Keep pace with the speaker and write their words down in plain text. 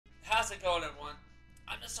How's it going, everyone?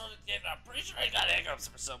 I'm just on the game. I'm pretty sure I got hiccups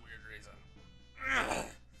for some weird reason.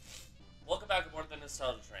 Welcome back aboard the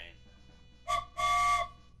Nostalgia Train.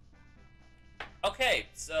 Okay,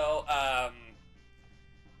 so, I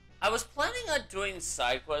was planning on doing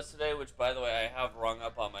side quests today, which, by the way, I have rung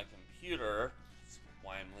up on my computer. That's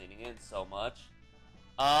why I'm leaning in so much.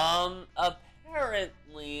 Apparently,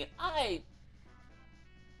 I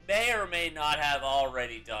may or may not have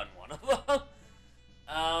already done one of them.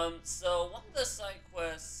 So one of the side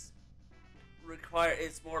quests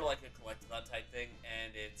it's more like a collectathon type thing,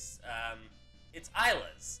 and it's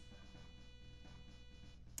Isla's.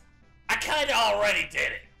 I kinda already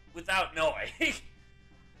did it, without knowing.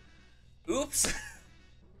 Oops.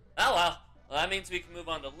 Oh well. Well, that means we can move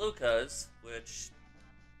on to LUCCA'S, which...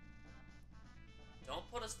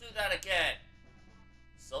 Don't put us through that again.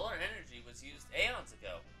 Solar energy was used aeons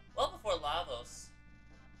ago. Well before Lavos,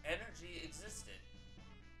 energy existed.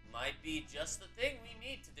 Might be just the thing we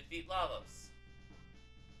need to defeat Lavos.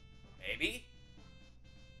 Maybe?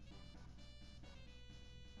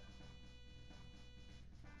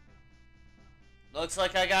 Looks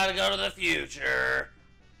like I gotta go to the future.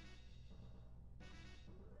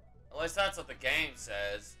 At least that's what the game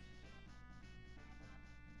says.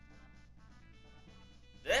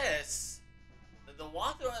 The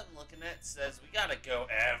walkthrough I'm looking at says we gotta go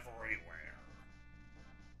everywhere.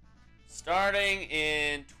 Starting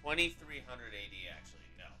in 2300 AD,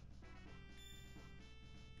 actually, no.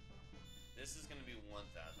 This is gonna be 1000,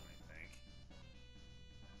 I think.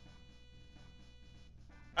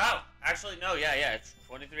 Oh, actually, no, yeah, it's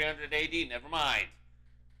 2300 AD, never mind.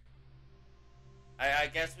 I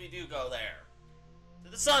guess we do go there. To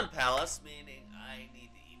the Sun Palace, meaning I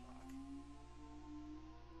need the epoch.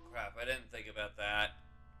 Crap, I didn't think about that.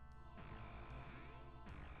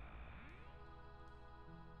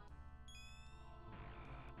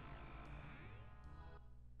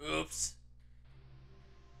 Oops.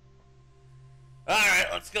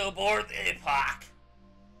 Alright, let's go board the epoch.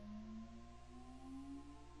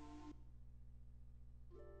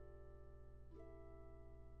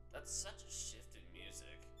 That's such a shift in music.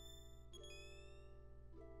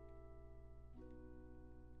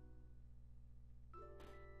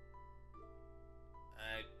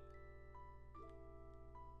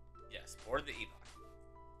 Yes, board the epoch.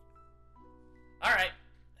 Alright.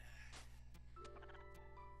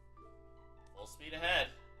 Full speed ahead.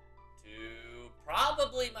 To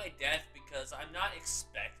probably my death, because I'm not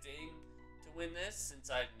expecting to win this, since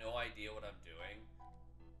I have no idea what I'm doing.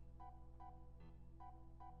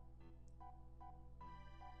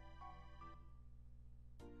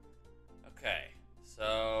 Okay,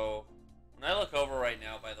 so when I look over right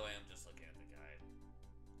now, by the way, I'm just looking at the guide.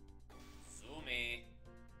 Zoomy.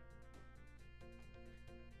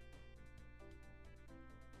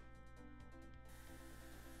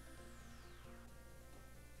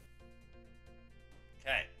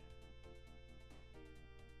 Okay.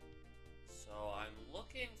 So I'm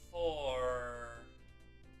looking for...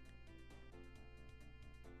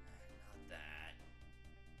 Not that.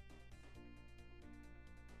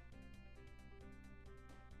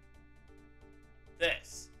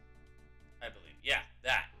 This. I believe. Yeah,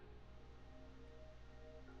 that.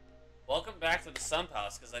 Welcome back to the Sun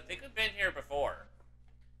Palace, because I think we've been here before.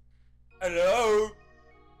 Hello?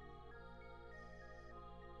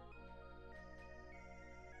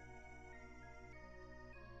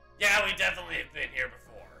 Yeah, we definitely have been here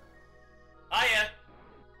before. Hiya!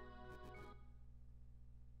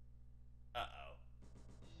 Uh-oh.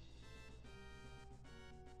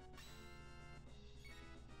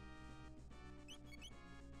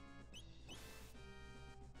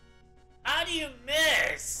 How do you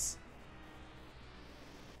miss?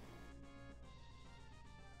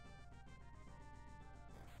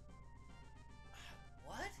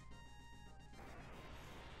 What?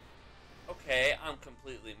 Okay, I'm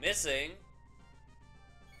completely missing.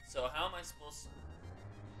 So how am I supposed to...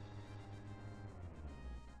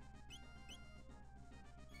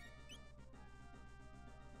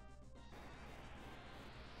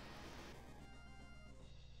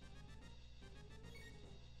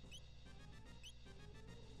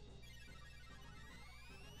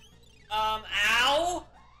 Ow?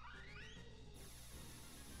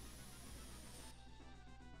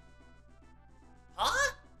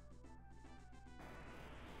 Huh?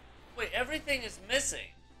 Wait, everything is missing.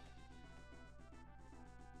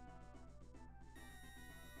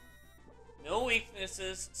 No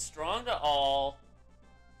weaknesses, strong to all.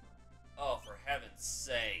 Oh, for heaven's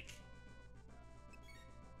sake.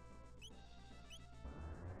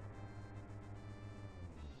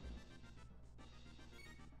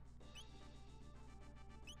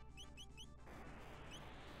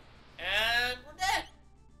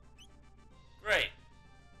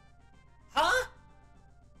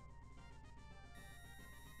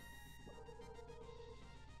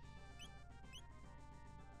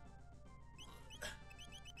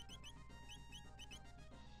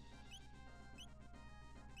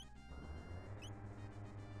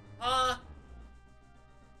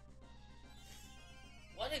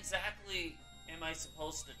 what exactly am I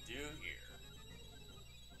supposed to do here?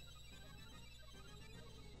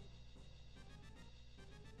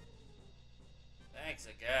 Thanks,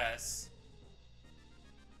 I guess.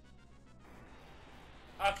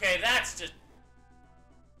 Okay, that's just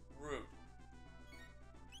rude.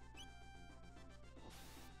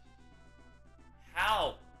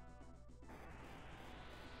 How?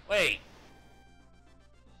 Wait.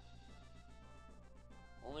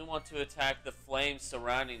 Only want to attack the flames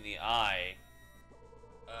surrounding the eye.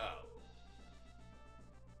 Oh.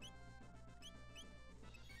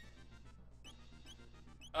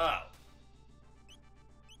 Oh.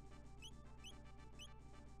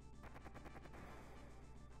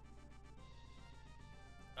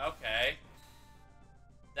 Okay.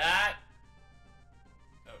 That...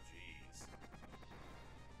 Oh, jeez.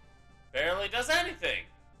 Barely does anything.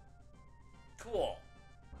 Cool.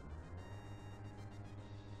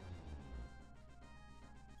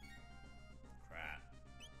 Crap.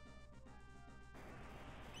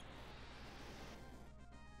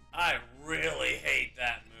 I really hate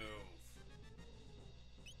that move.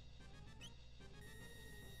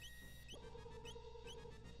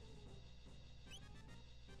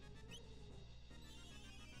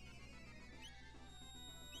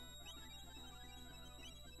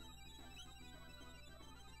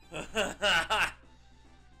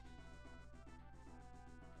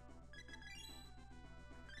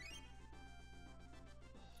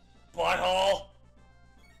 Butthole!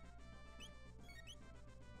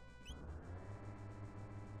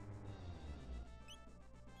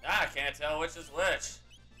 I can't tell which is which.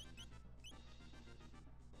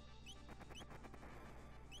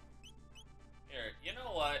 Here, you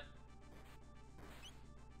know what?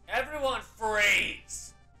 Everyone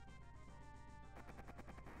freeze!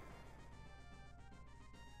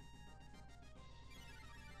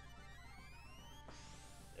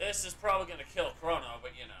 This is probably gonna kill Chrono,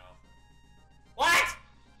 but you know. What?!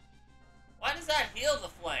 Why does that heal the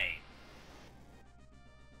flame?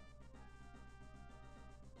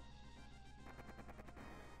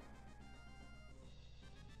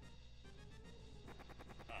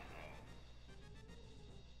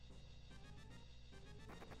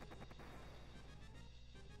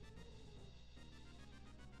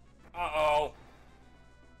 Uh-oh.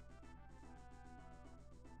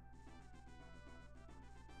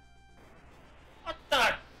 What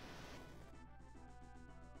the?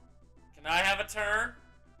 Can I have a turn?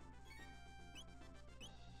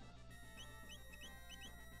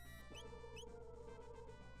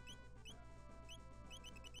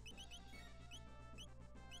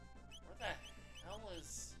 Where the hell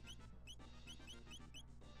is...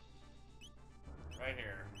 Right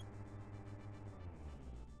here.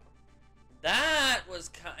 That was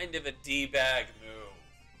kind of a D-bag move.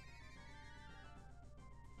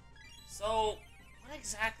 So, what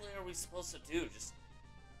exactly are we supposed to do? Just...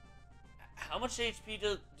 How much HP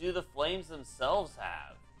do the flames themselves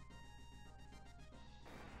have?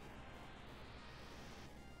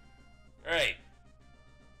 Great.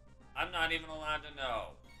 I'm not even allowed to know.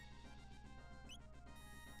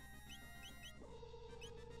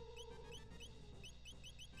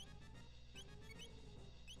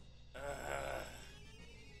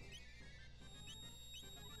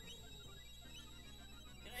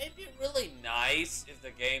 It'd be really nice if the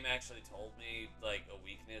game actually told me, like, a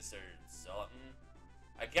weakness or something.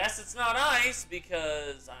 I guess it's not ice,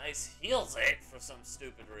 because ice heals it for some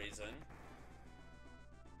stupid reason.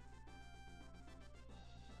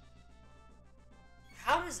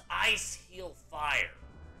 How does ice heal fire?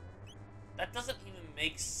 That doesn't even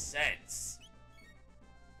make sense.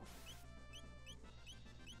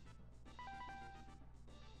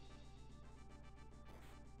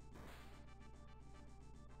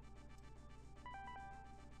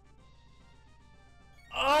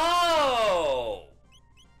 Oh!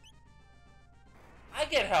 I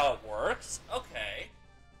get how it works. Okay.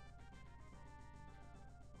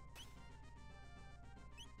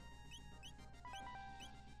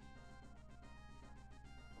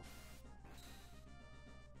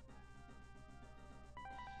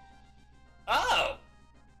 Oh!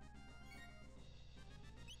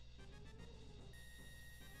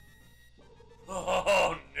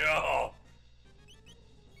 Oh, no!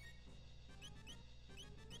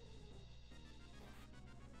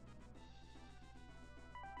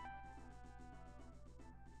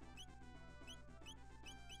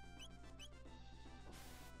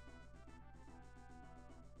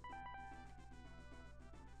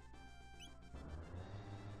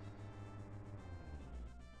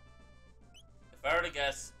 If I were to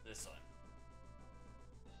guess, this one.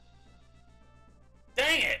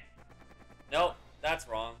 Dang it! Nope, that's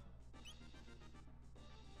wrong.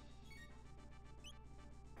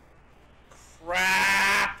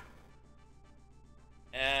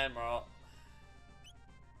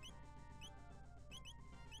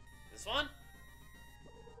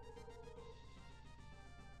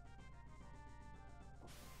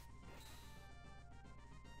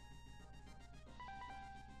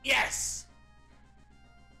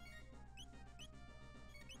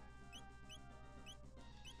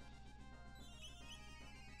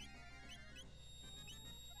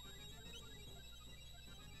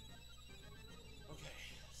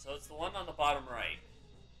 the one on the bottom right.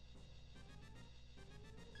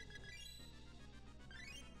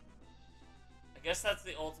 I guess that's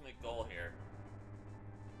the ultimate goal here.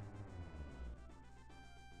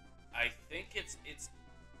 I think it's...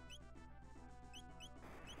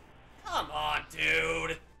 Come on,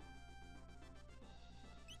 dude!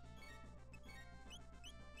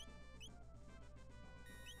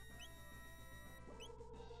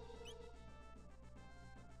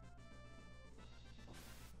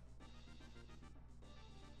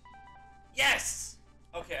 Yes!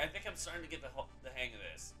 Okay, I think I'm starting to get the hang of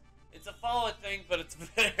this. It's a follow thing, but it's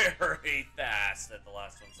very fast at the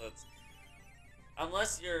last one, so it's...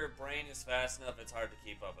 Unless your brain is fast enough, it's hard to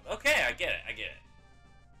keep up with. Okay, I get it, I get it.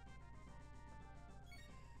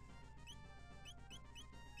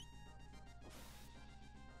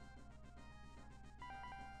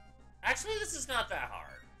 Actually, this is not that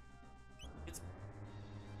hard. It's...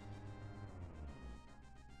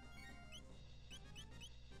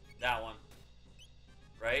 That one.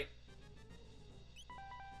 Right?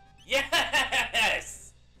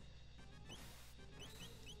 Yes!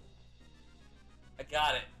 I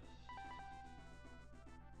got it.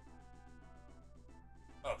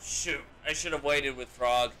 Oh, shoot. I should have waited with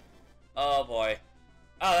Frog. Oh, boy.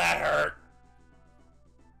 Oh, that hurt.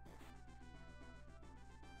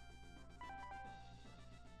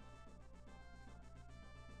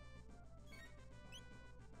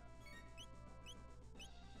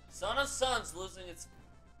 Son of Sun's losing its...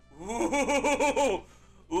 Ooh!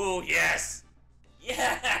 Ooh, yes!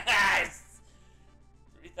 Yes!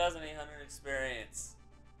 3,800 experience.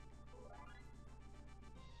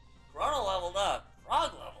 Chrono leveled up.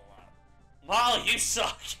 Frog leveled up. Molly, you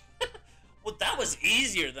suck! Well, that was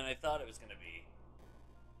easier than I thought it was gonna be.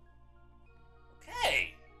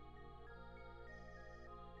 Okay.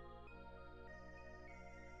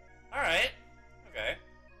 Alright. Okay.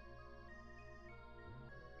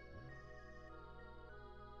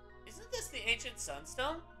 Isn't this the ancient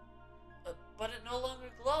sunstone? But it no longer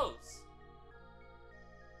glows.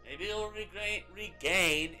 Maybe it'll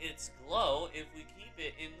regain its glow if we keep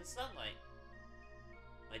it in the sunlight.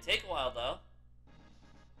 Might take a while, though.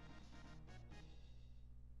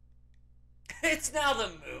 It's now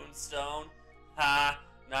the moonstone. Ha!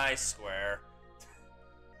 Nice square.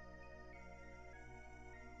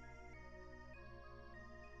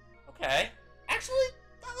 Okay. Actually,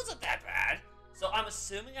 that wasn't that bad. So I'm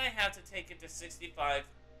assuming I have to take it to 65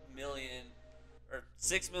 million, or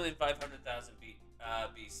 6,500,000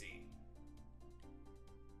 BC.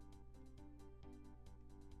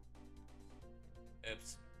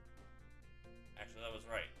 Oops. Actually, that was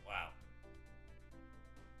right. Wow.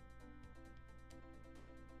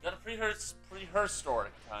 Got a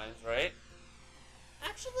prehistoric times, right?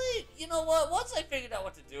 Actually, you know what? Once I figured out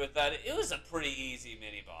what to do with that, it was a pretty easy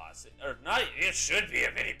mini-boss. Or not, it should be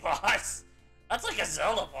a mini-boss. That's like a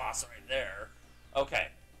Zelda boss right there. Okay,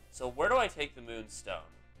 so where do I take the moonstone?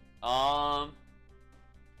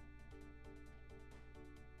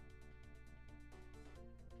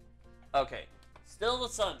 Okay, still the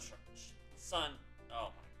sun. Oh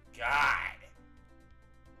my god.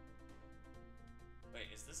 Wait,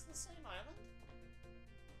 is this the same island?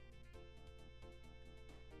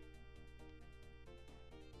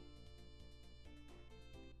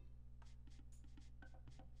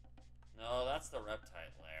 No, that's the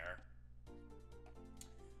reptile lair.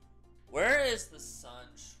 Where is the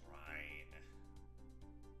sun shrine?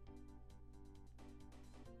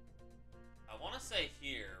 I want to say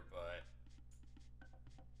here, but...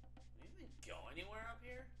 Can we even go anywhere up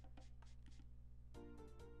here?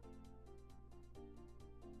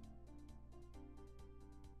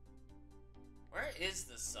 Where is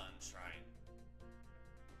the sun shrine?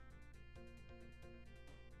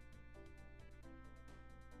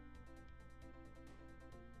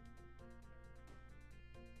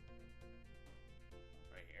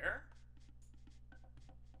 Right here?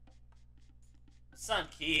 Sun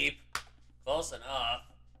Keep. Close enough.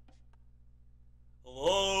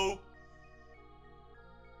 Hello?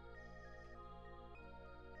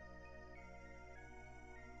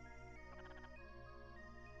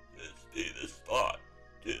 This be the spot.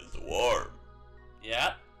 'Tis warm.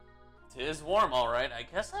 Yeah. 'Tis warm, alright. I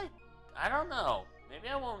guess I don't know. Maybe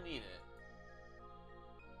I won't need it.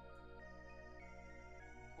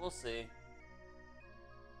 We'll see. Okay.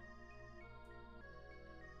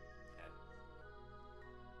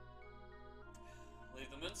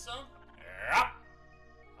 Leave the moonstone? Yeah.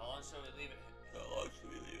 How long shall we leave it? How long should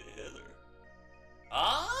we leave it hither?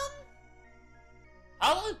 How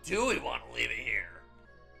long do we want to leave it here?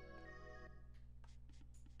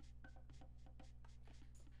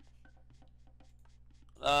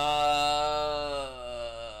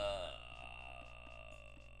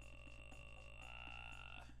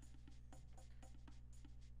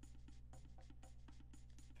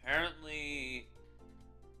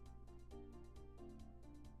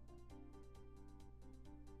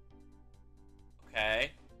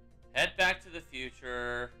 Okay. Head back to the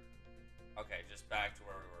future. Okay, just back to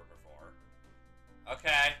where we were before.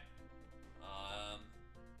 Okay.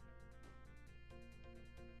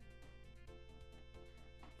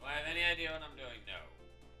 Do I have any idea what I'm doing? No.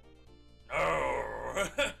 No!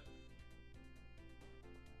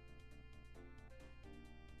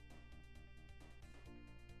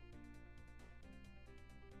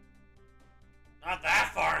 Not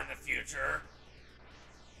that far in the future.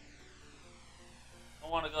 I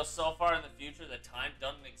want to go so far in the future that time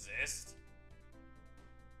doesn't exist.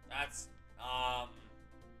 That's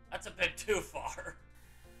a bit too far.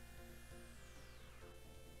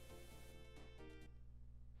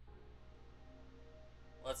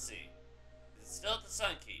 Let's see. Is it still at the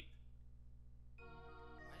Sun Keep?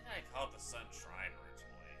 Why did I call it the Sun Shrine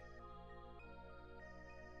originally?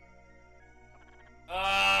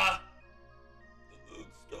 The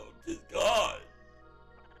moonstone is gone.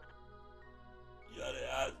 Yet it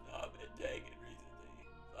has not been taken recently.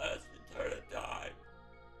 Let us return in time.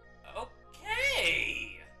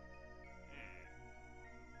 Okay.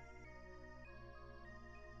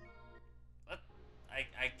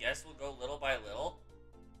 I guess we'll go little by little.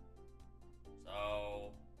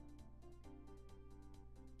 So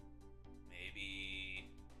maybe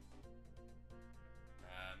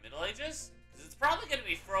Middle Ages? Because it's probably going to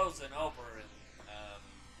be frozen over in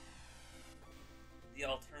the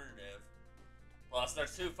alternative. Plus, they're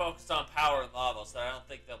too focused on power and lava, so I don't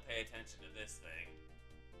think they'll pay attention to this thing.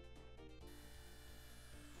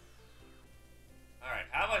 Alright,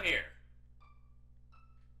 how about here?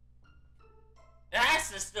 It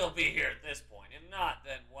has to still be here at this point. If not,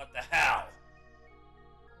 then what the hell?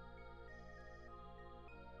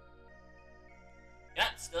 Yeah,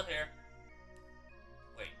 it's still here.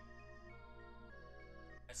 Wait.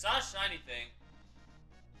 I saw a shiny thing.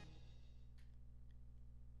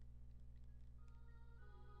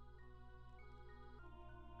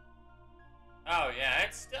 Oh, yeah,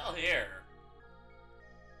 it's still here.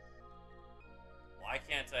 Why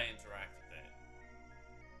can't I interact with it?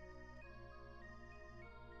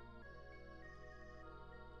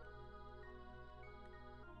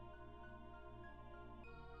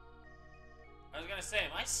 I was gonna say,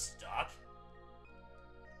 am I stuck?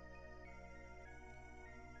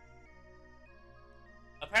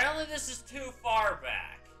 Apparently this is too far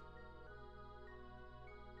back.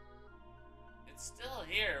 It's still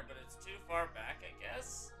here, but it's too far back, I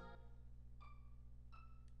guess?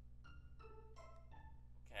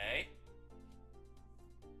 Okay.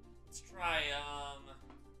 Let's try,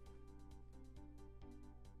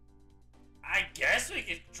 I guess we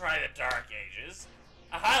could try the Dark Ages.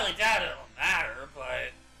 I highly doubt it'll matter,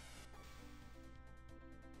 but...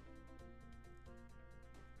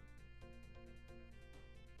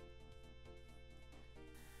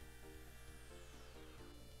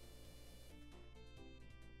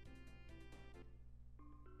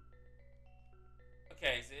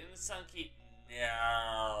 Okay, is it in the Sun Keep?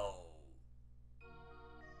 No.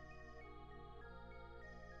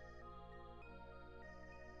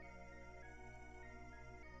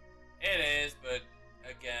 It is, but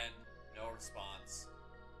again, no response.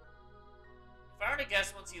 If I were to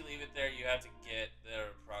guess, once you leave it there, you have to get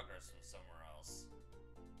the progress from somewhere else.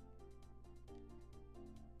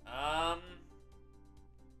 I don't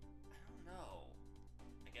know.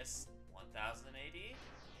 I guess 1080?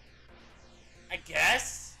 I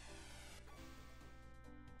guess?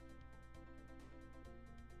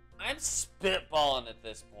 I'm spitballing at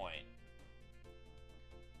this point.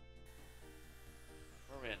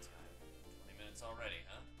 Where are we at time? 20 minutes already,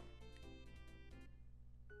 huh?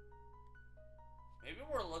 Maybe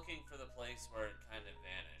we're looking for the place where it kind of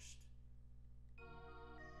vanished.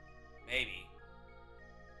 Maybe.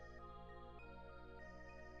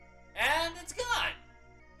 And it's gone!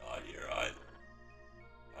 Not here either.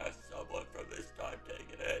 Has someone from this time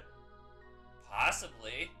taken it?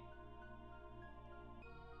 Possibly.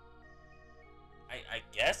 I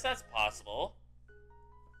guess that's possible.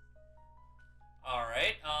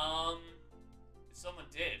 Alright, if someone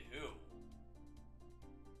did, who?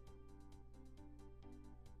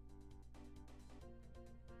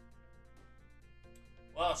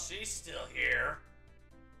 Well, she's still here.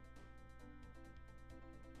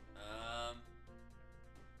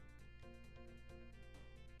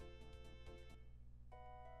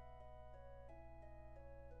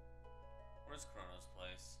 Where's Chrono's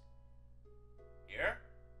place? Here?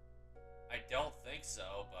 I don't think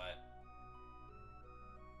so, but...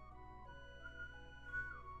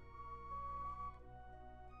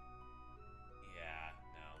 yeah,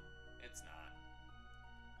 no, it's not.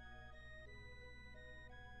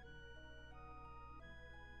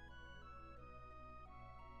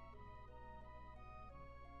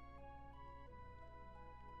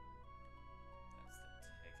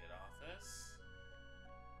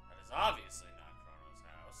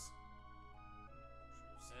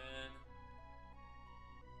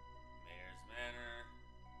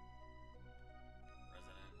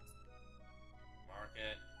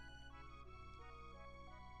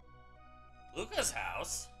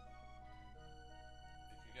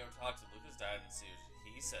 talk to Lucca's dad and see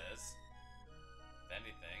what he says. If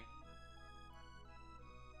anything.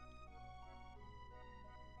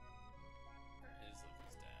 Where is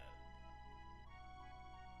Lucca's dad?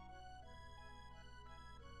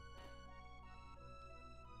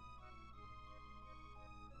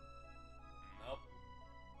 Nope.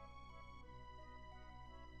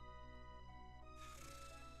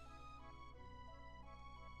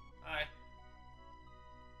 Hi.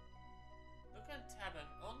 Lucca and Tabin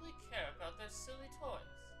only care about their silly toys.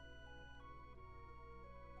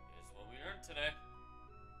 Here's what we earned today.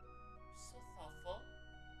 You're so thoughtful.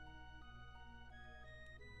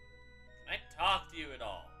 Can I talk to you at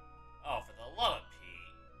all? Oh, for the love of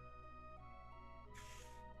Pete.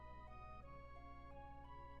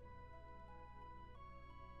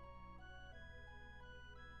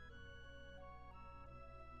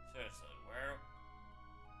 Seriously, where...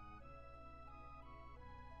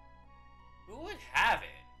 Who would have it?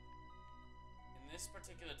 In this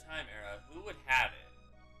particular time era, who would have it?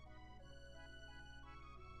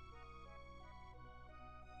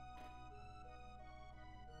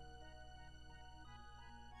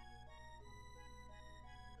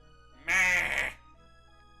 Meh!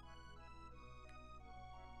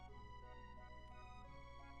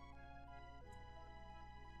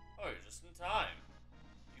 Oh, you're just in time.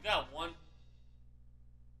 You got one...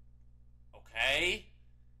 Okay.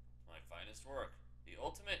 My finest work. The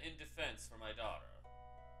ultimate in defense for my daughter.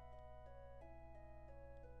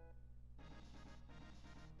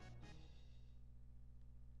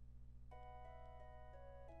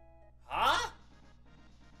 Huh?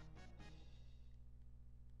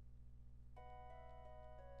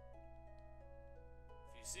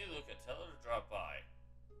 If you see Lucca, tell her to drop by.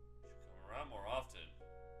 She should come around more often.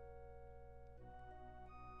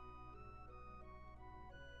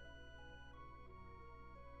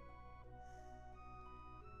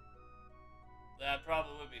 That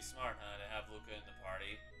probably would be smart, huh, to have Lucca in the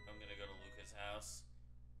party. I'm gonna go to Lucca's house.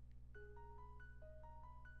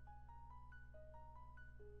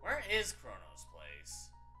 Where is Chrono's place?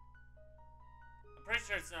 I'm pretty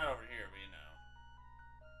sure it's not over here, but you know.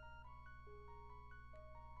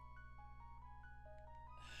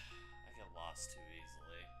 I get lost too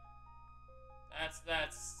easily. That's...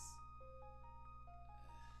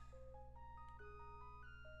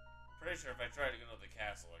 I'm pretty sure if I try to go to the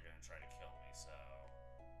castle, they're gonna try to kill me, so...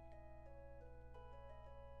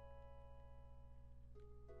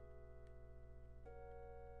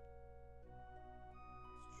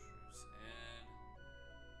 Truce Inn,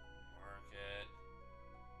 Market,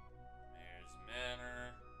 Mayor's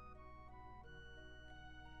Manor.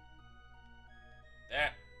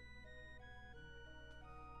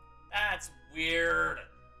 That's weird.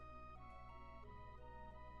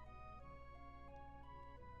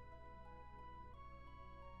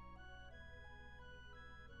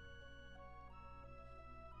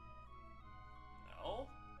 No?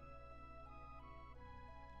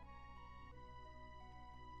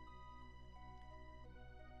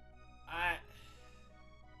 I'm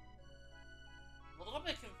a little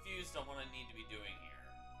bit confused on what I need to be doing here.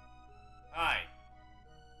 Hi.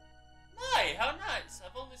 Hi, how nice.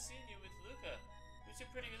 I've only seen you with Lucca. Who's your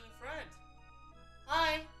pretty little friend?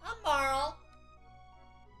 Hi, I'm Marl.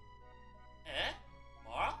 Eh?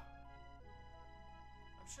 Marl?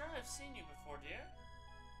 I'm sure I've seen you before, dear.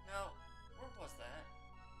 Now, where was that?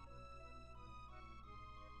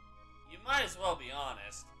 You might as well be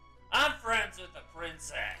honest. I'm friends with the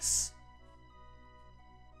princess.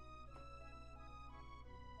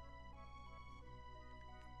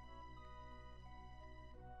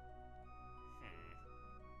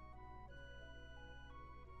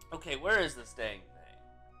 Okay, where is this dang thing?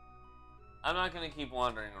 I'm not gonna keep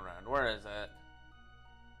wandering around. Where is it?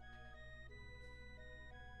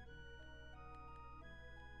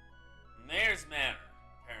 Mayor's Manor,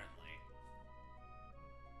 apparently.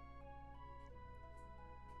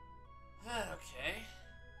 Okay.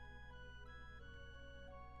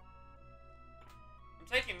 I'm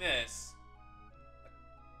taking this.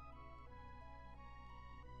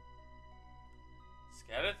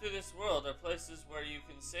 Scattered through this world are places where you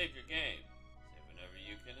can save your game. Save whenever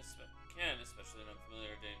you can, especially in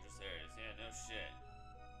unfamiliar or dangerous areas. Yeah, no shit.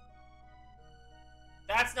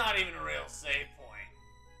 That's not even a real save point.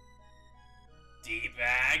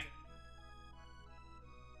 D-bag.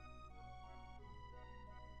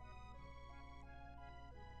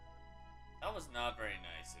 That was not very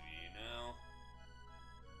nice of you, you know?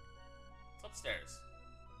 It's upstairs.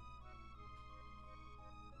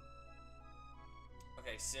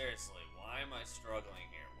 Okay, seriously, why am I struggling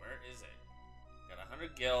here? Where is it? Got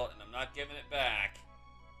 100 gil, and I'm not giving it back.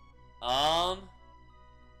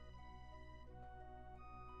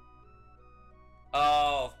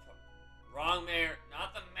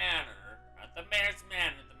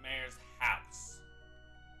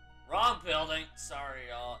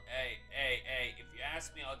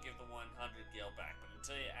 I'll give the 100 gil back, but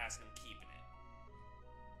until you ask, I'm keeping it.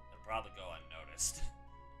 It'll probably go unnoticed.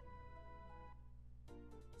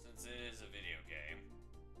 Since it is a video game.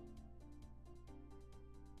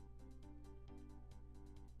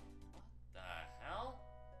 What the hell?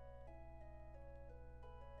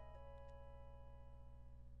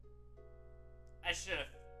 I should have.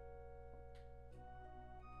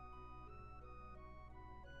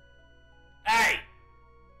 Hey!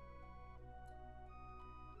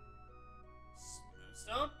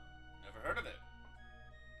 Moonstone? Never heard of it.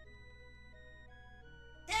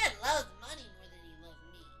 Dad loves money more than he loves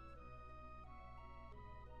me.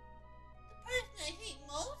 The person I hate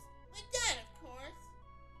most? My dad, of course.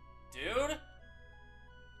 Dude?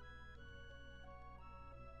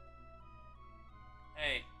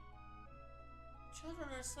 Hey. Children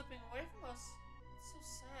are slipping away from us. It's so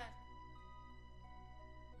sad.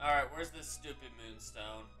 Alright, where's this stupid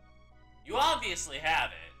moonstone? You obviously have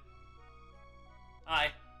it.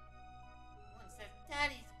 Hi. One says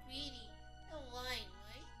Daddy's greedy. No lying,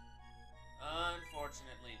 right?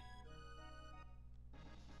 Unfortunately.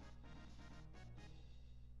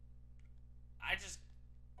 I just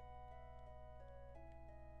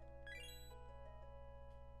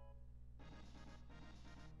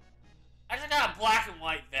got a black and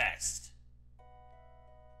white vest.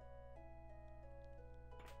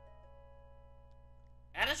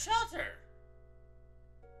 And a shelter.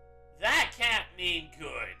 That can't mean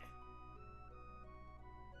good.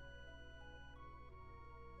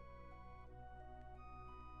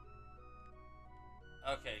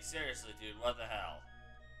 Okay, seriously, dude, what the hell?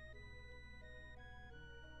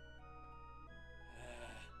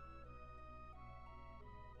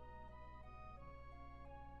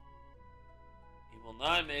 He will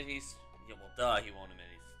not admit he's... Yeah, well, duh, he won't admit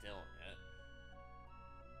he's stealing it.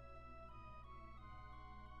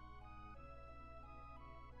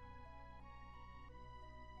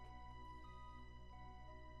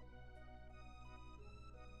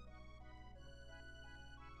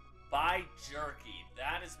 Buy jerky.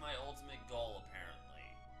 That is my ultimate goal, apparently.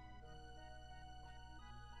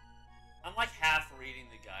 I'm like half reading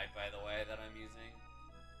the guide, by the way, that I'm using.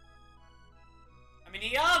 I mean,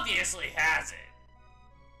 he obviously has it.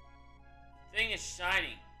 The thing is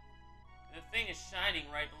shining. The thing is shining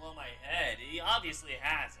right below my head. He obviously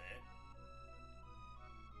has it.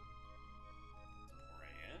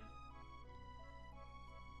 Praying.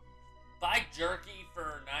 Buy jerky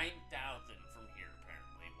for 9,000 from here,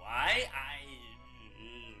 apparently. Why?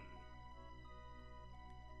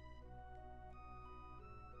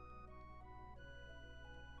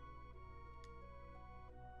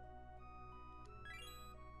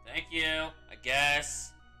 Thank you, I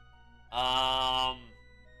guess.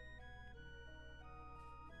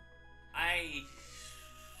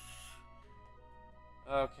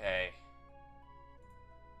 Okay.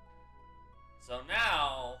 So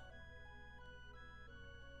now...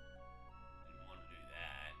 Didn't want to do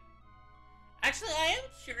that. Actually, I am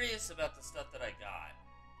curious about the stuff that I got.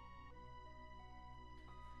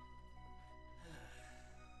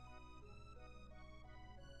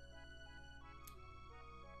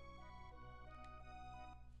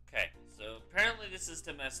 Okay, so apparently this is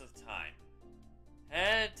to mess with time.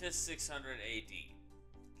 Head to 600 AD.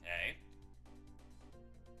 Okay.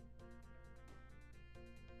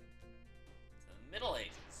 So the Middle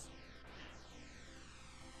Ages.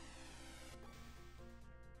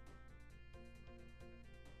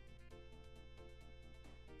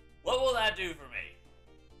 What will that do for me?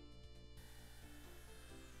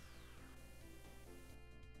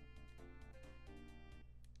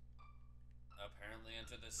 Apparently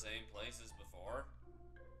enter the same place as before.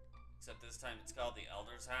 Except this time it's called the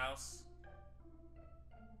Elder's House.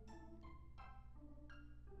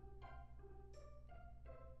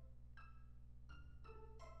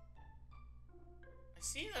 I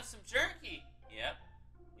see you have some jerky. Yep.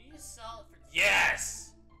 Will you sell it for... Yes!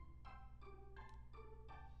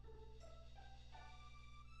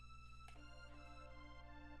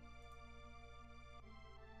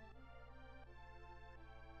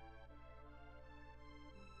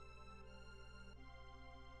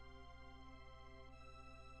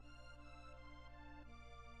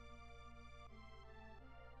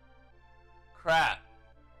 Crap.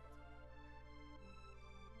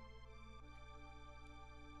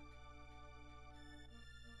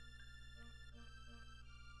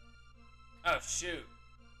 Oh, shoot.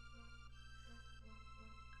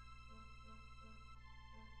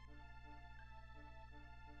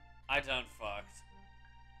 I done fucked.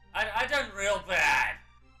 I done real bad.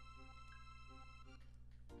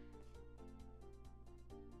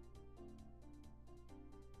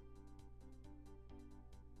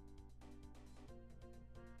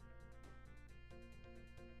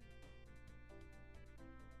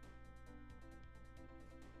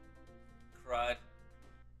 Crud.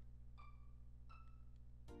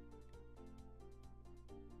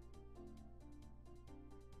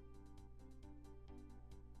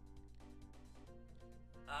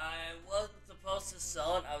 I wasn't supposed to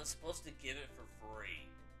sell it. I was supposed to give it for free.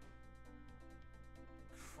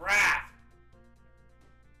 Crap!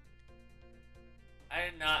 I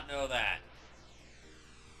did not know that.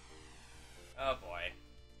 Oh boy.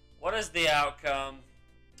 What is the outcome?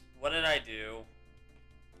 What did I do?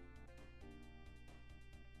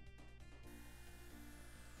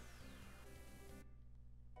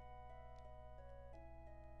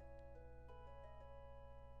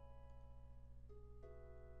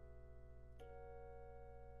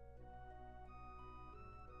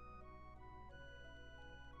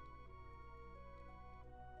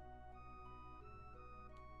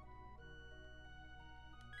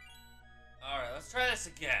 Alright, let's try this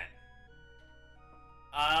again.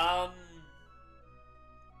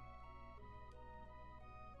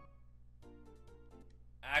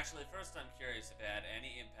 Actually, first I'm curious if it had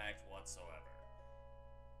any impact whatsoever.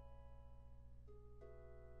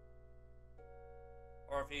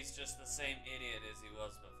 Or if he's just the same idiot as he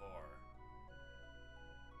was before.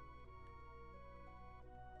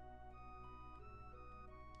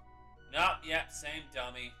 Nope, yep, same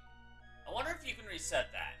dummy. I wonder if you can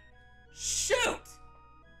reset that. Shoot!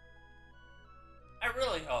 I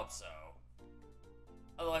really hope so.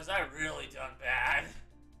 Otherwise, I really done bad.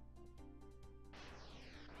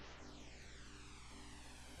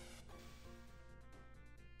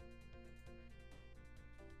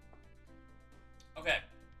 Okay.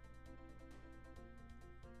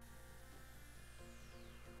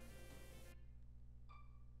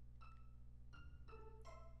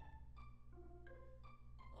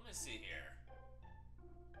 Let me see here.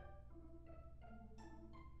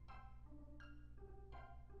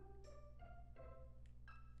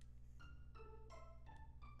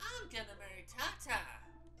 I'm gonna marry Tata.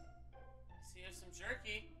 See, here's some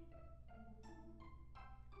jerky.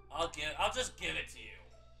 I'll just give it to you.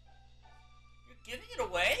 You're giving it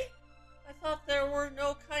away? I thought there were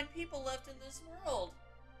no kind people left in this world.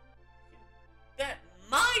 That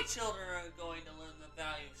my children are going to learn the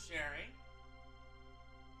value of sharing.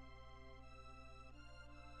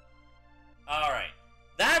 Alright.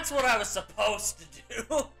 That's what I was supposed to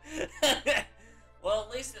do. Well,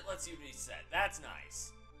 at least it lets you reset. That's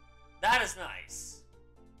nice. That is nice.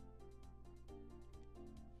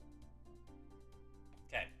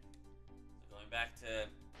 Okay. So going back to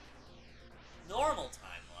normal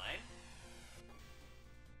timeline.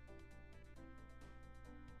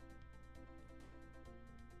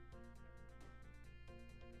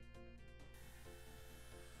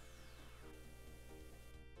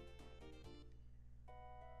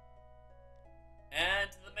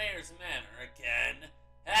 And to the mayor's manor again.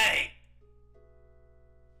 Hey!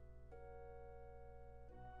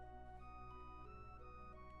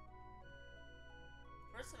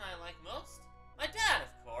 The person I like most? My dad,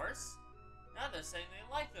 of course. Now they're saying they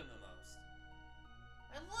like them the most.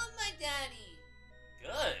 I love my daddy.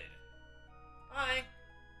 Good. Hi.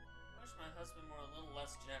 I wish my husband were a little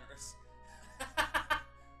less generous.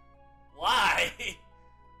 Why?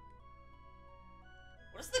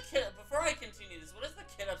 What does the kid... Before I continue this, what does the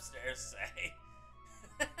kid upstairs say?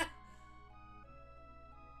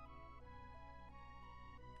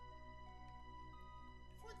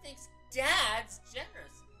 Everyone thinks Dad's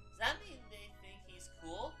generous. Does that mean they think he's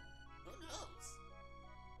cool? Who knows?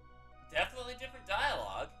 Definitely different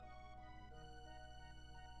dialogue.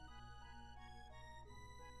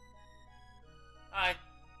 Hi.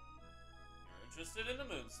 You're interested in the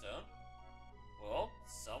Moonstone? Well,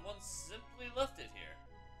 someone simply left it here.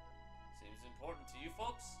 Seems important to you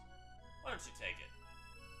folks. Why don't you take it?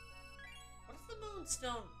 What does the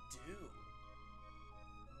Moonstone do?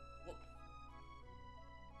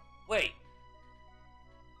 Wait.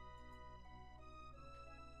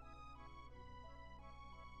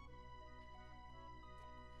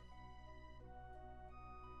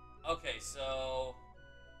 Okay, so...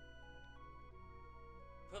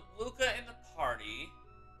 Put Lucca in the party.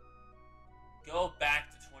 Go back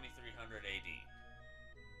to 2300 AD.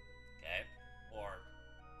 Okay? Or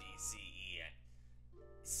BCE.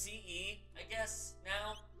 CE, I guess,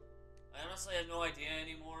 now? I honestly have no idea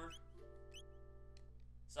anymore.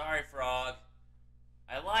 Sorry, Frog.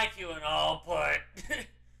 I like you and all, but...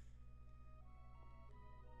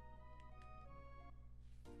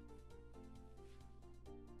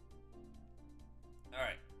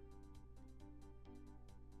 Alright.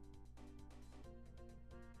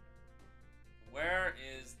 Where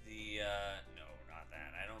is the, no, not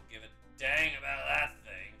that. I don't give a dang about that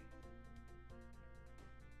thing.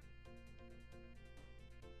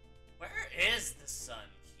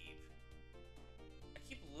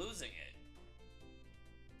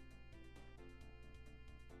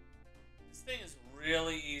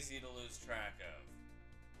 easy to lose track of.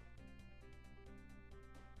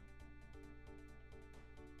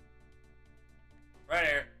 Right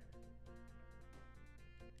here.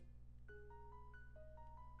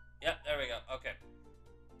 Yep, there we go. Okay.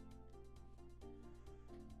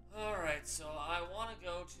 Alright, so I want to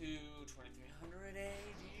go to 2300 AD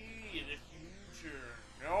in the future.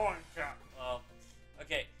 No one can. Well,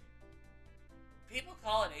 okay. People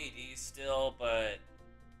call it AD still, but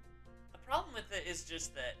the problem with it is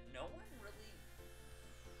just that no one really.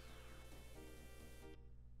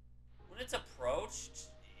 When it's approached,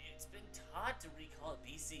 it's been taught to recall it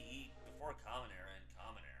BCE before Common Era and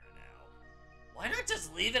Common Era now. Why not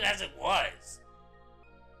just leave it as it was?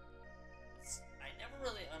 I never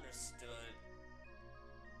really understood.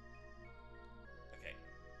 Okay,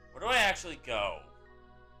 where do I actually go?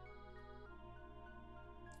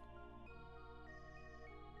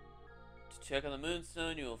 To check on the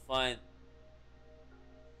Moonstone, you will find.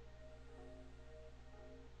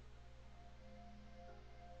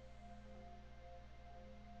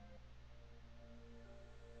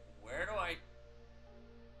 Where do I?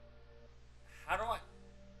 How do I?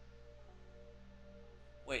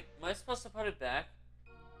 Wait, am I supposed to put it back?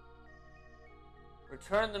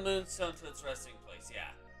 Return the Moonstone to its resting place,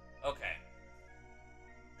 yeah. Okay.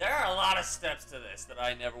 There are a lot of steps to this that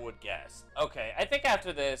I never would guess. Okay, I think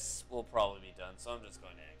after this, we'll probably be done, so I'm just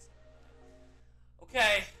going to exit.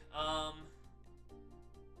 Okay,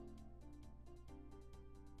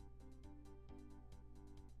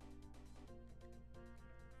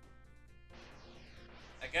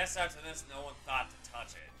 I guess after this, no one thought to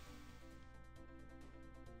touch it.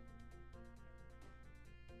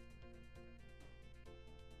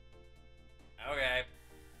 Okay.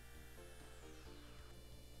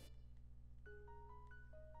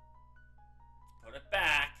 Put it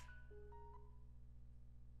back.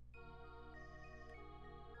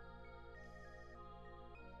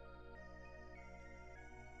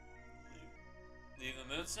 Leave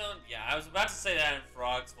the Moonstone? Yeah, I was about to say that in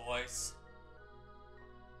Frog's voice.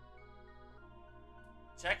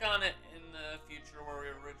 Check on it in the future where we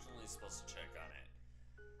were originally supposed to check on it.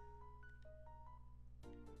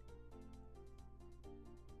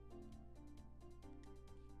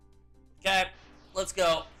 Okay, let's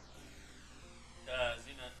go. Because,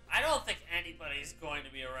 you know, I don't think anybody's going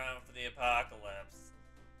to be around for the apocalypse.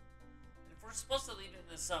 If we're supposed to leave it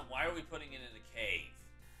in the sun, why are we putting it in a cave?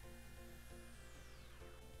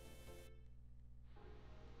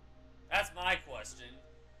 That's my question.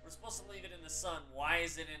 We're supposed to leave it in the sun. Why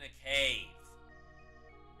is it in a cave?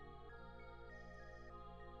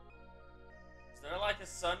 Is there like a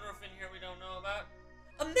sunroof in here we don't know about?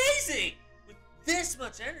 Amazing! With this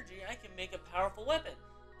much energy, I can make a powerful weapon.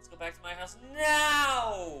 Let's go back to my house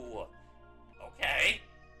now! Okay.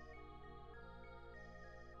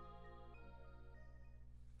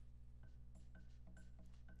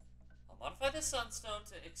 I'll modify the sunstone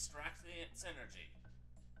to extract its energy.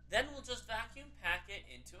 Then we'll just vacuum pack it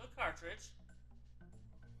into a cartridge.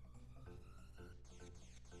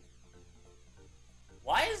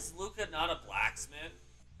 Why is Lucca not a blacksmith?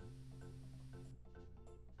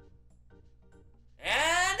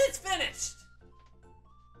 And it's finished!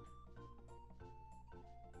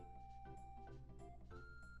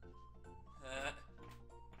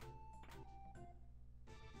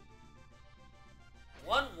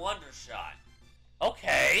 One wonder shot.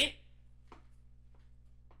 Okay.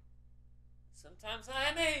 Sometimes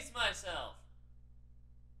I amaze myself.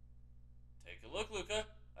 Take a look, Lucca.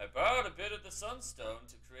 I borrowed a bit of the sunstone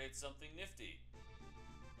to create something nifty.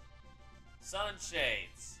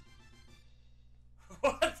 Sunshades.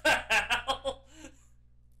 What the hell?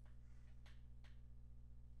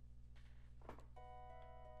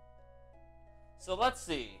 So let's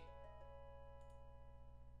see.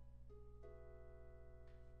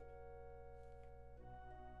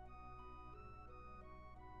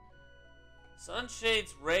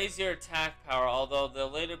 Sunshades raise your attack power, although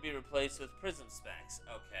they'll later be replaced with prism specs.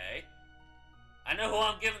 Okay. I know who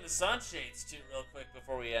I'm giving the sunshades to real quick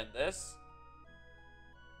before we end this.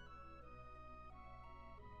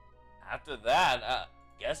 After that,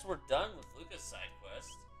 guess we're done with Lucca's side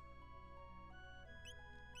quest.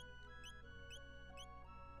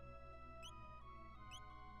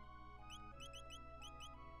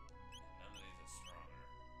 None of these are stronger.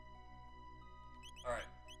 Alright.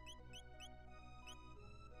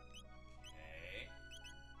 Okay.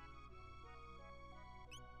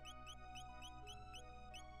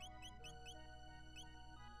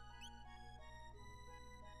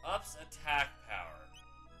 Ups attack power.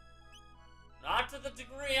 Not to the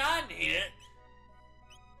degree I need it.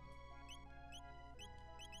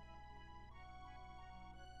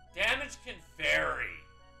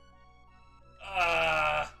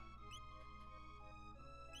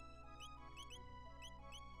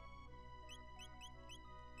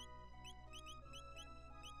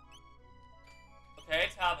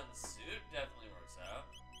 carbon suit definitely works out.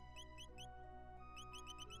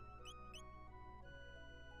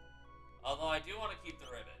 Although I do want to keep the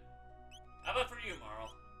ribbon. How about for you,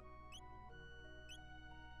 Marl?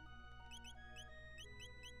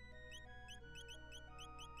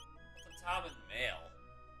 The Tobin mail.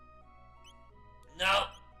 No.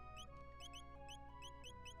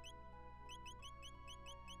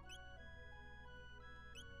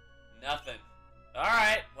 Nothing.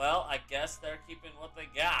 Alright, well, I guess they're keeping what they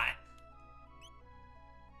got.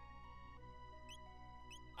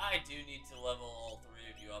 I do need to level all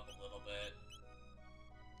three of you up a little bit.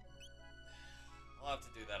 I'll have to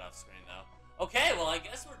do that off screen though. Okay, well I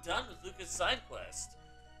guess we're done with Lucca's side quest.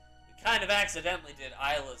 We kind of accidentally did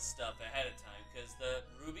Isla's stuff ahead of time, because the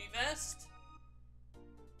Ruby Vest,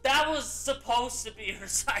 that was supposed to be her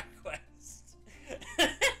side quest.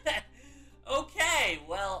 Okay,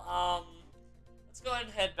 well, let's go ahead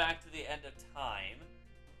and head back to the end of time.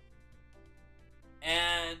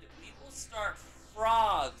 And we will start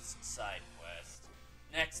Frog's side quest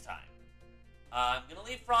next time. I'm gonna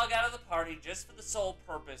leave Frog out of the party just for the sole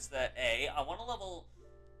purpose that A, I want to level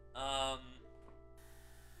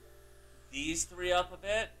these three up a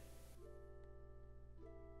bit.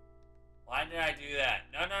 Why did I do that?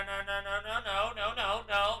 No.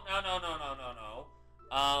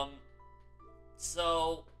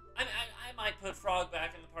 So I might put Frog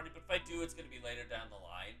back in the party, but if I do, it's gonna be later down the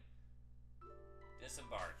line.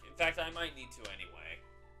 Disembark. In fact, I might need to anyway.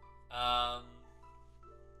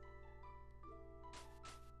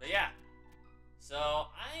 But yeah. So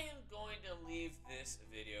I am going to leave this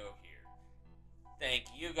video here. Thank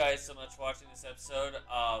you guys so much for watching this episode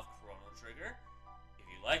of Chrono Trigger. If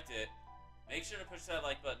you liked it, make sure to push that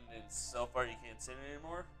like button, and so far you can't say it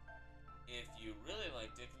anymore. If you really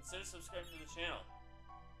liked it, consider subscribing to the channel.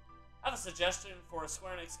 I have a suggestion for a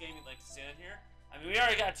Square Enix game you'd like to see on here. I mean, we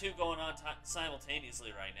already got two going on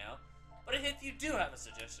simultaneously right now. But if you do have a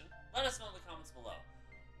suggestion, let us know in the comments below.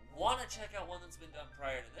 Want to check out one that's been done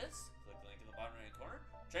prior to this? Click the link in the bottom right corner.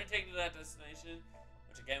 Try and take you to that destination.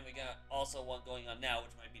 Which again, we got also one going on now,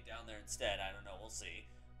 which might be down there instead. I don't know. We'll see.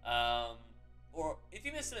 Or if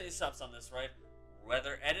you missed any steps on this, right?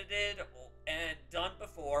 Whether edited and done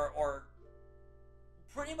before, or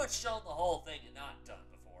pretty much shown the whole thing and not done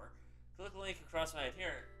before, click the link across my head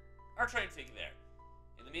here. Our train will take you there.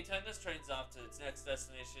 In the meantime, this train's off to its next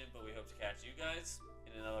destination, but we hope to catch you guys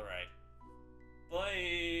in another ride.